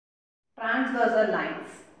transversal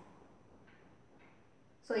lines.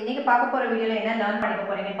 So இன்னைக்கு பார்க்க போற வீடியோல என்ன லேர்ன் பண்ணிக்க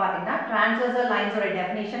போறீங்கன்னு பாத்தீங்கன்னா transversal lines ஓட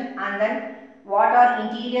definition and then what are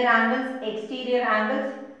interior angles, exterior angles,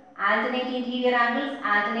 alternate interior angles,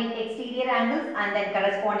 alternate exterior angles and then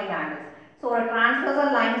corresponding angles. So ஒரு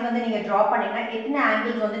transversal lines வந்து நீங்க draw பண்ணீங்கன்னா எத்தனை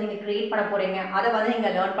angles வந்து நீங்க create பண்ண போறீங்க அத வந்து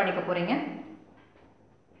நீங்க லேர்ன் பண்ணிக்க போறீங்க.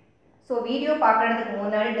 So வீடியோ பார்க்கிறதுக்கு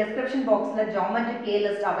முன்னாடி description boxல geometry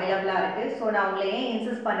playlist available இருக்கு. So நான் உங்களை ஏன்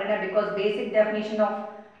insist பண்றேன்னா because basic definition of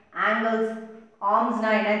angles, arms na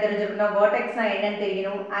enna therinjirukona, vertex na enna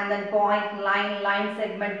theriyum, and then point, line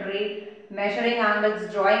segment, ray, measuring angles,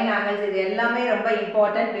 drawing angles இது எல்லாமே ரொம்ப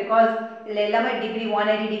important because இதுல எல்லாமே degree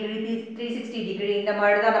 180 degree 360 degree இந்த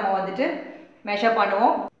மாதிரி தான் நம்ம வந்துட்டு measure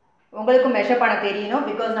பண்ணுவோம். உங்களுக்கு measure பண்ண தெரியணும்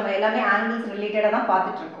because நம்ம எல்லாமே angles related தான்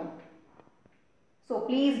பார்த்துட்டு இருக்கோம். So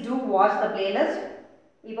please do watch the playlist.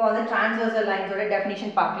 இப்போ வந்து transversal lines ஓட definition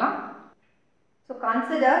பார்க்கலாம். So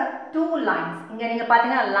consider two lines. இங்க நீங்க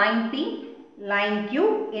பாத்தீங்கன்னா line P, line Q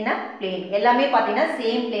in a plane. எல்லாமே பாத்தீங்கன்னா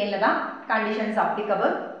same plane ல தான் conditions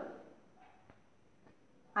applicable.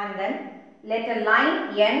 And then let a line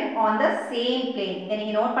N on the same plane. இங்க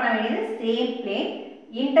நீங்க நோட் பண்ண வேண்டியது same plane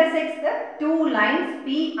intersects the two lines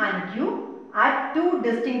P and Q at two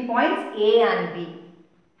distinct points A and B.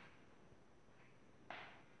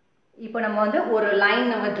 இப்போ நம்ம வந்து ஒரு லைன்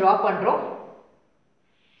நம்ம draw பண்றோம்.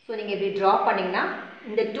 சோ நீங்க இப்படி draw பண்ணீங்கன்னா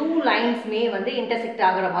இந்த two linesமே வந்து intersect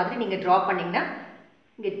ஆகுற மாதிரி நீங்க draw பண்ணீங்கன்னா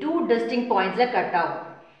இங்க two distinct pointsல கட் ஆகும்.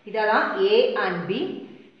 இதான் A and B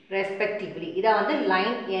respectively. இத வந்து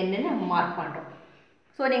line N ன்னு மார்க் பண்றோம்.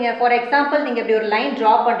 சோ நீங்க for example நீங்க இப்படி ஒரு லைன்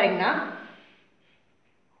draw பண்றீங்கன்னா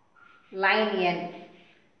line N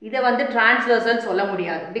இத வந்து transversal சொல்ல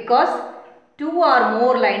முடியாது because two or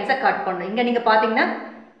more lines cut பண்ணனும். இங்க நீங்க பாத்தீங்கன்னா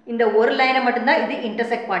இந்த ஒரு லைனை மட்டும் தான் இது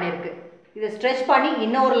intersect பண்ணிருக்கு. இத stretch பண்ணி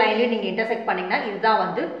இன்னொரு லைன்ல நீங்க intersect பண்ணீங்கன்னா இதுதான்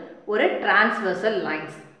வந்து ஒரு transversal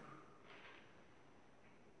lines.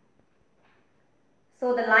 So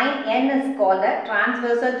the line N is called a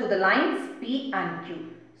transversal to the lines P and Q.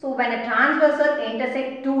 So when a transversal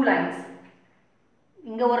intersect two lines,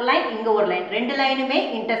 இங்க ஒரு லைன் இங்க ஒரு லைன் ரெண்டு லைனுமே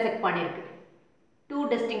intersect பண்ணிருக்கு. Two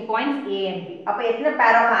distinct points A and B. அப்ப எத்தனை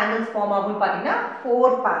pair of angles form ஆகும்னு பாத்தீங்கன்னா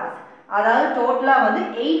 4 pairs. அதாவது டோட்டலா வந்து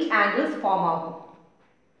 8 angles form ஆகும்.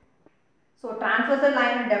 So transversal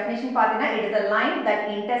line definition பாத்தீங்கன்னா it is a line that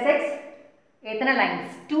intersects எத்தனை lines?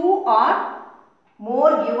 Two or more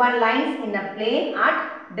given lines in a plane at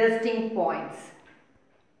distinct points.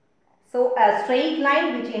 So a straight line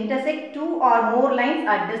which intersects two or more lines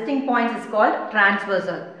at distinct points is called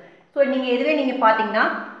transversal. So நீங்க இதுவே நீங்க பாத்தீங்கன்னா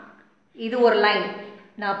இது ஒரு line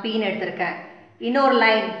நான் P ன்னு எடுத்துர்க்கேன். இன்னொரு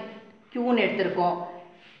line Q ன்னு எடுத்துர்க்கோம்.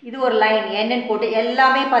 இது ஒரு லைன் N ன்னு போட்டு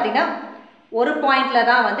எல்லாமே பாத்தீங்கன்னா ஒரு பாயிண்ட்ல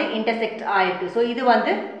தான் வந்து intersect ஆயிருக்கு. சோ இது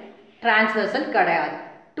வந்து transversal கிடையாது.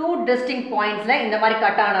 Two distinct pointsல இந்த மாதிரி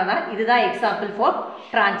கட் ஆனதா இதுதான் example for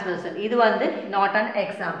transversal. இது வந்து not an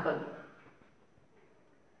example.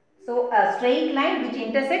 So a straight line which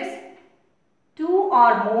intersects two or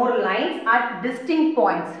more lines at distinct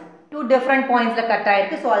points. Two different pointsல cut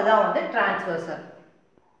ஆயிருக்கு. சோ அதுதான் வந்து transversal.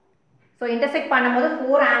 So intersect பண்ணும்போது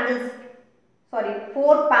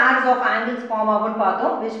four pairs of angles form ஆகும்னு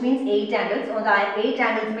பார்த்தோம், which means 8 angles. So the 8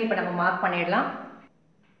 angles இப்ப நம்ம mark பண்ணிடலாம்.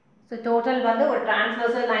 So total வந்து ஒரு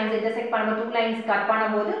transversal lines intersect பண்ணும்போது two lines கட்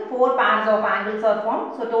பண்ணும்போது 4 pairs of angles are formed.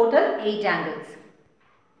 So total 8 angles.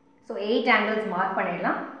 So 8 angles mark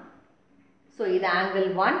பண்ணிடலாம். So இது angle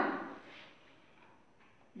 1,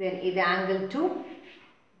 then இது angle 2,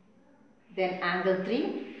 then angle 3,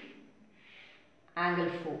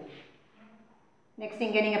 angle 4. Next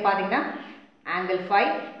இங்க நீங்க பாத்தீங்கன்னா angle 5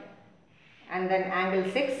 and then angle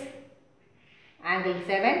 6, angle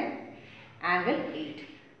 7, angle 8.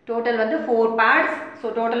 Total வந்து 4 pairs. So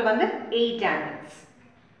total வந்து 8 angles.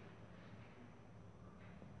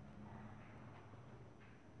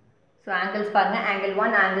 So angles பாருங்க angle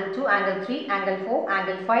 1, angle 2, angle 3, angle 4,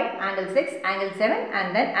 angle 5, angle 6, angle 7 and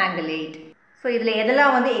then angle 8. So இதுல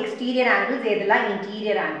எதெல்லாம் வந்து exterior angles, எதெல்லாம்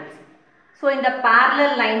interior angles. So இந்த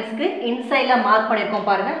parallel linesக்கு insideல மார்க் பண்ணிருக்கோம்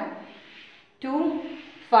பாருங்க 2,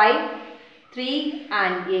 5, 3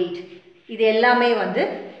 and 8. இது எல்லாமே வந்து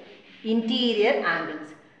interior angles.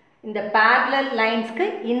 இந்த parallel linesக்கு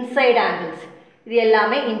inside angles. இது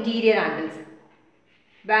எல்லாமே interior angles.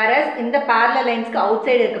 Whereas இந்த parallel linesக்கு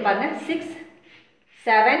outside இருக்கு பாருங்க 6,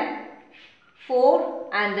 7, 4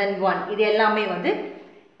 and then 1. இது எல்லாமே வந்து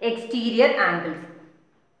exterior angles.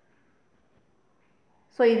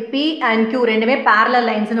 So இது P and Q ரெண்டுமே parallel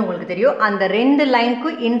lines ன்னு உங்களுக்கு தெரியும். அந்த ரெண்டு லைனுக்கு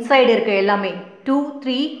inside இருக்க எல்லாமே 2,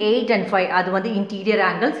 3, 8 and 5 அது வந்து interior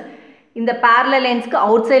angles. இந்த parallel linesக்கு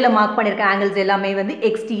outsideல மார்க் பண்ணிருக்க angles எல்லாமே வந்து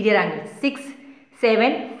exterior angles. 6,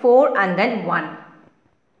 7, 4 and then 1.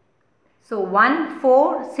 So 1,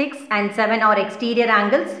 4, 6 and 7 are exterior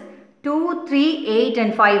angles. 2, 3, 8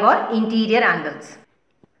 and 5 are interior angles.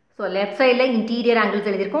 So left side la interior angles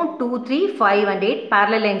எழுதிருக்கோம். 2, 3, 5 and 8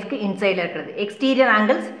 parallel lines க்கு inside la இருக்கிறது. Exterior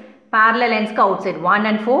angles parallel lines க்கு outside 1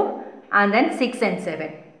 and 4 and then 6 and 7.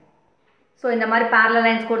 So இந்த மாதிரி parallel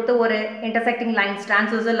lines கொடுத்து ஒரு intersecting lines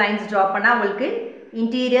transversal lines draw பண்ணா உங்களுக்கு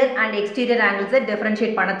interior and exterior angles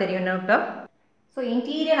differentiate பண்ண தெரியணும். So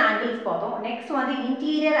interior angles பார்த்தோம். Next வந்து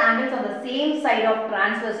interior angles on the same side of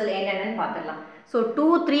transversal என்னன்னு பார்த்துடலாம். So 2,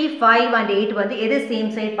 3, 5 and 8 வந்து எது same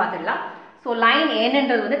side பார்த்துடலாம். So line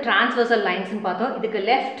என்னன்றது வந்து transversal lines பார்த்தோம். இதுக்கு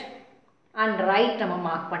left and right நம்ம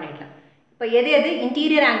mark பண்ணிடலாம். இப்போ எது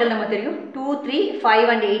interior angle நம்ம தெரியும். 2, 3, 5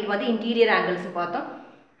 and 8 வந்து interior angles பார்த்தோம்.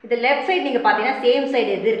 இது left side நீங்க பார்த்தீங்கன்னா same side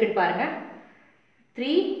எது இருக்குன்னு பாருங்க.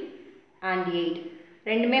 3 and 8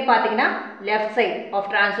 ரெண்டுமே பார்த்தீங்கன்னா left side of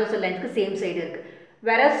transversal lines க்கு same side இருக்கு.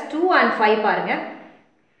 Whereas 2 and 5 பாருங்க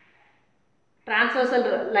transversal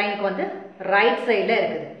line க்கு வந்து right side ல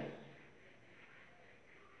இருக்குது.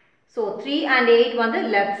 So 3 and 8 வந்து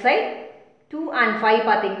left side, 2 and 5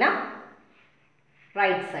 பார்த்தீங்கன்னா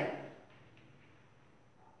right side.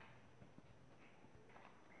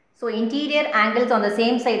 So interior angles on the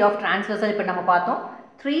same side of transversal இப்போ நம்ம பார்த்தோம்.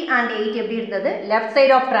 3 and 8 எப்படி இருந்தது? Left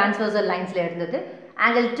side of transversal lines ல இருந்தது.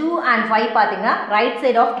 Angle 2 and 5 பார்த்தீங்கன்னா right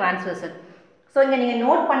side of transversal. So இங்க நீங்க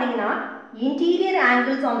நோட் பண்ணீங்கன்னா interior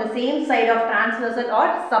angles on the same side of transversal or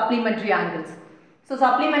supplementary angles. So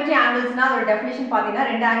supplementary angles னா அதோட definition பார்த்தீங்கன்னா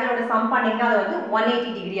ரெண்டு ஆங்கிளோட sum பண்ணீங்கன்னா அது வந்து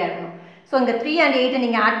 180 டிகிரியா இருக்கணும். So இங்க 3 and 8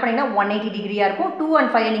 நீங்க ஆட் பண்ணீங்கன்னா 180 டிகிரியா இருக்கும். 2 and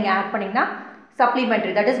 5 நீங்க ஆட் பண்ணீங்கன்னா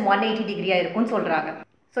supplementary, that is 180 டிகிரியா இருக்கும்னு சொல்றாங்க.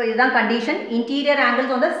 So இதுதான் condition. Interior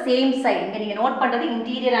angles on the same side. இங்க நீங்க நோட் பண்றது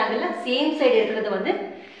interior angle same side இருக்கிறது வந்து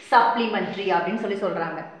supplementary அப்படினு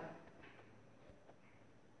சொல்றாங்க.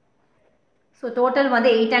 So total வந்து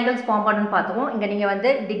 8 angles form பண்ணனும் பார்த்தோம். இங்க நீங்க வந்து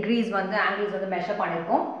degrees வந்து angles வந்து measure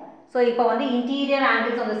பண்ணிருக்கோம். So இப்போ வந்து interior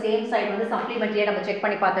angles on the same side வந்து supplementary நம்ம செக்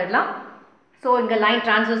பண்ணி பார்த்துடலாம். So இங்க line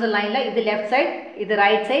transversal lineல இது left side, இது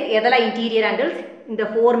right side. எதெல்லாம் interior angles? இந்த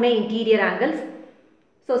 4 மே interior angles.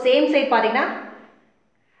 So same side பாத்தீங்கன்னா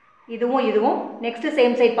இதுவும் next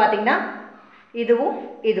same side பாத்தீங்கன்னா இதுவும்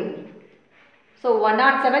So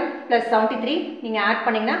 107 plus 73 நீங்க ஆட்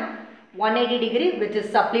பண்ணீங்கன்னா 180 degree which is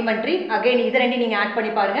supplementary. Again இது ரெண்டு நீங்க ஆட்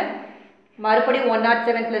பண்ணி பாருங்க. மறுபடியும்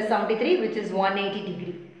 107 plus 73 which is 180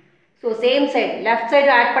 degree. So same side left side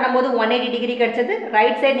add பண்ணும்போது 180 degree கிடைச்சது,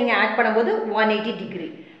 right side நீங்க ஆட் பண்ணும்போது 180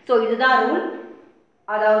 degree. So இதுதான் ரூல்.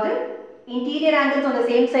 அதாவது interior angles on the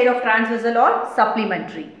same side of transversal or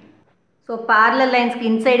supplementary. So parallel lines க்கு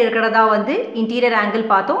inside இருக்கிறதா வந்து interior angle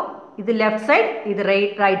பார்த்தோம். இது left side, இது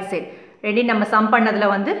right side. ரெண்டையும் நம்ம sum பண்ணதுல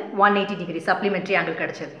வந்து 180 degree supplementary angle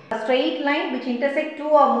கிடைச்சது. A straight line which intersect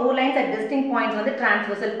two or more lines at distinct points வந்து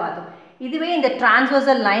transversal பார்த்தோம். இதுவே இந்த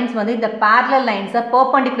transversal lines வந்து இந்த parallel lines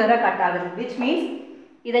perpendicular கட் ஆகுது, which means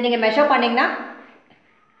இதை நீங்க measure பண்ணீங்கன்னா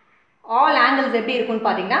all angles எப்படி இருக்கும்னு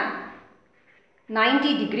பார்த்தீங்கன்னா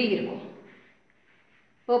 90 degree இருக்கும்.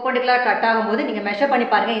 perpendicular கட் ஆகும்போது நீங்க measure பண்ணி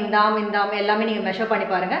பாருங்க. இந்த ஆம் எல்லாமே நீங்க measure பண்ணி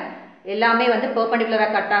பாருங்க. எல்லாமே வந்து perpendicular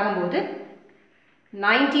கட் ஆகும்போது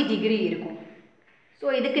 90 degree இருக்கும். So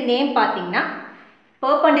இதுக்கு நேம் பார்த்தீங்கன்னா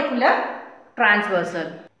perpendicular transversal.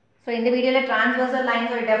 So இந்த வீடியோல transversal lines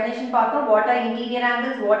ஓட definition பார்த்தோம். What are interior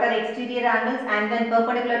angles, what are exterior angles and then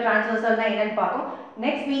perpendicular transversal னா என்னன்னு பார்த்தோம்.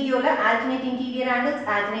 Next videoல alternate interior angles,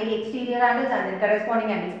 alternate exterior angles and then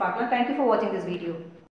corresponding angles பார்க்கலாம். Thank you for watching this video.